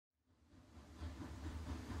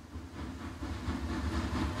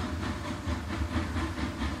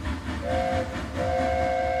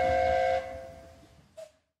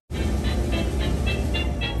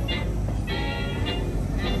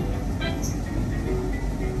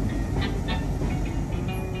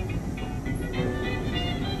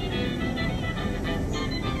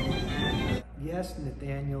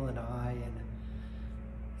Daniel and I and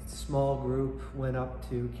a small group went up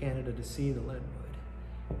to Canada to see the Lynnewood.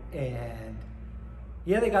 And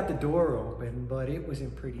yeah, they got the door open, but it was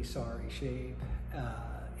in pretty sorry shape,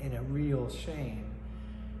 and a real shame.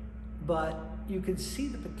 But you could see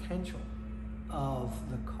the potential of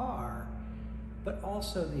the car, but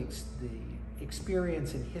also the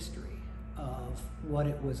experience and history of what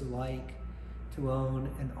it was like to own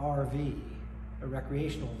an RV, a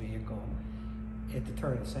recreational vehicle, at the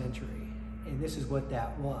turn of the century. And this is what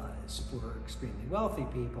that was for extremely wealthy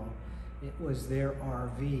people. It was their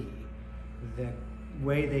RV. The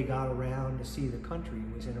way they got around to see the country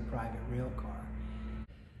was in a private rail car.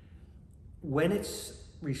 When it's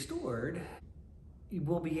restored, you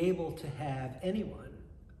will be able to have anyone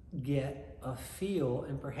get a feel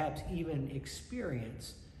and perhaps even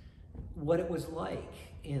experience what it was like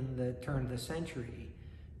in the turn of the century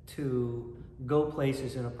to go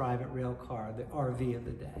places in a private rail car, the RV of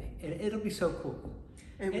the day. And it'll be so cool.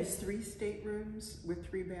 And it was 3 staterooms with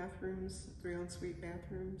 3 bathrooms, 3 ensuite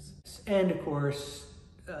bathrooms. And of course,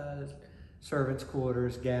 servants'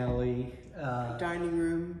 quarters, galley. Dining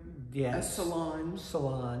room, yes, a salon.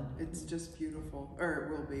 Salon. It's just beautiful, or it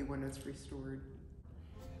will be when it's restored.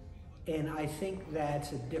 And I think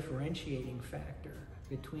that's a differentiating factor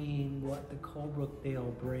between what the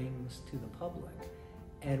Colebrookdale brings to the public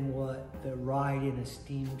and what the ride in a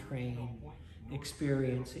steam train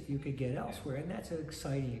experience that you could get elsewhere, and that's an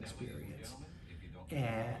exciting experience.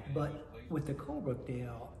 But with the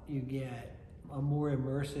Colebrookdale, you get a more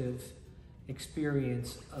immersive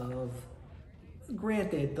experience of,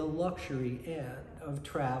 granted, the luxury end of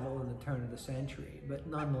travel in the turn of the century, but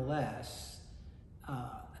nonetheless,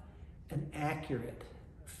 an accurate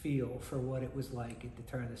feel for what it was like at the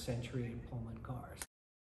turn of the century in Pullman cars.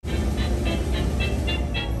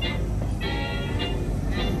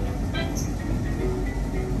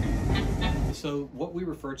 So what we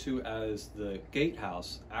refer to as the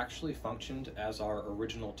gatehouse actually functioned as our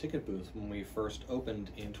original ticket booth when we first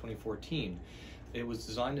opened in 2014. It was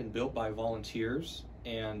designed and built by volunteers,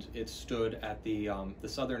 and it stood at the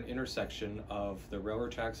southern intersection of the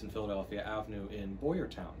railroad tracks and Philadelphia Avenue in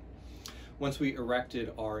Boyertown. Once we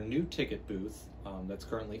erected our new ticket booth that's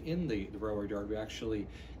currently in the railroad yard, we actually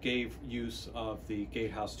gave use of the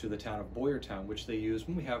gatehouse to the town of Boyertown, which they use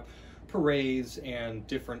when we have parades and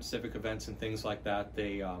different civic events and things like that.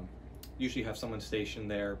 They usually have someone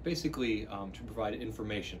stationed there, basically to provide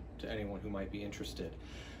information to anyone who might be interested.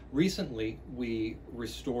 Recently, we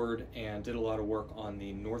restored and did a lot of work on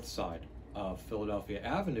the north side of Philadelphia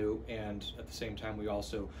Avenue, and at the same time we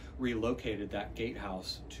also relocated that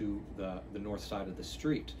gatehouse to the north side of the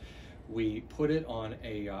street. We put it on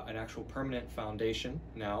an actual permanent foundation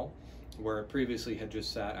now, where it previously had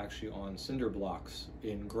just sat actually on cinder blocks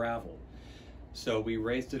in gravel. So we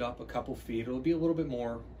raised it up a couple feet. It'll be a little bit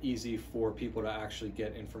more easy for people to actually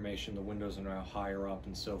get information. The windows are now higher up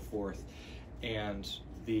and so forth. And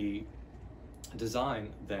the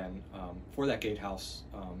design then for that gatehouse,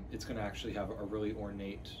 it's going to actually have a really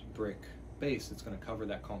ornate brick base that's going to cover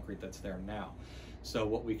that concrete that's there now. So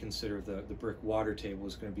what we consider the brick water table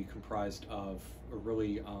is going to be comprised of a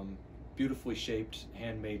really beautifully shaped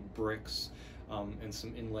handmade bricks and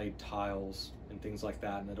some inlaid tiles and things like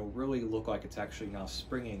that, and it'll really look like it's actually now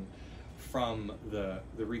springing from the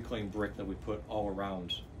reclaimed brick that we put all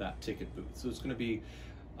around that ticket booth. So it's going to be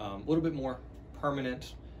a little bit more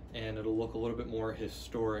permanent, and it'll look a little bit more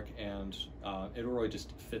historic, and it'll really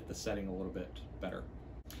just fit the setting a little bit better.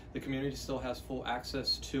 The community still has full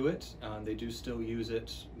access to it. They do still use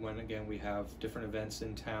it when, again, we have different events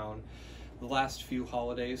in town. The last few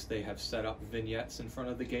holidays, they have set up vignettes in front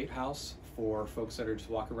of the gatehouse for folks that are just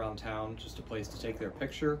walking around town, just a place to take their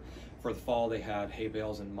picture. For the fall, they had hay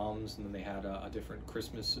bales and mums, and then they had a different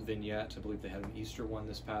Christmas vignette. I believe they had an Easter one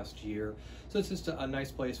this past year. So it's just a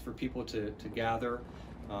nice place for people to gather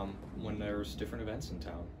when there's different events in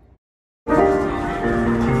town.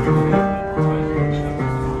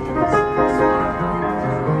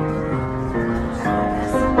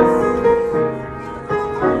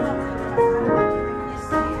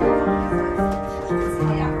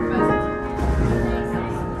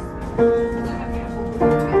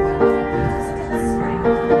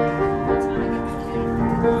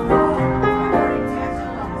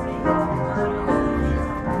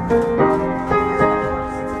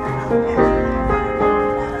 Yeah.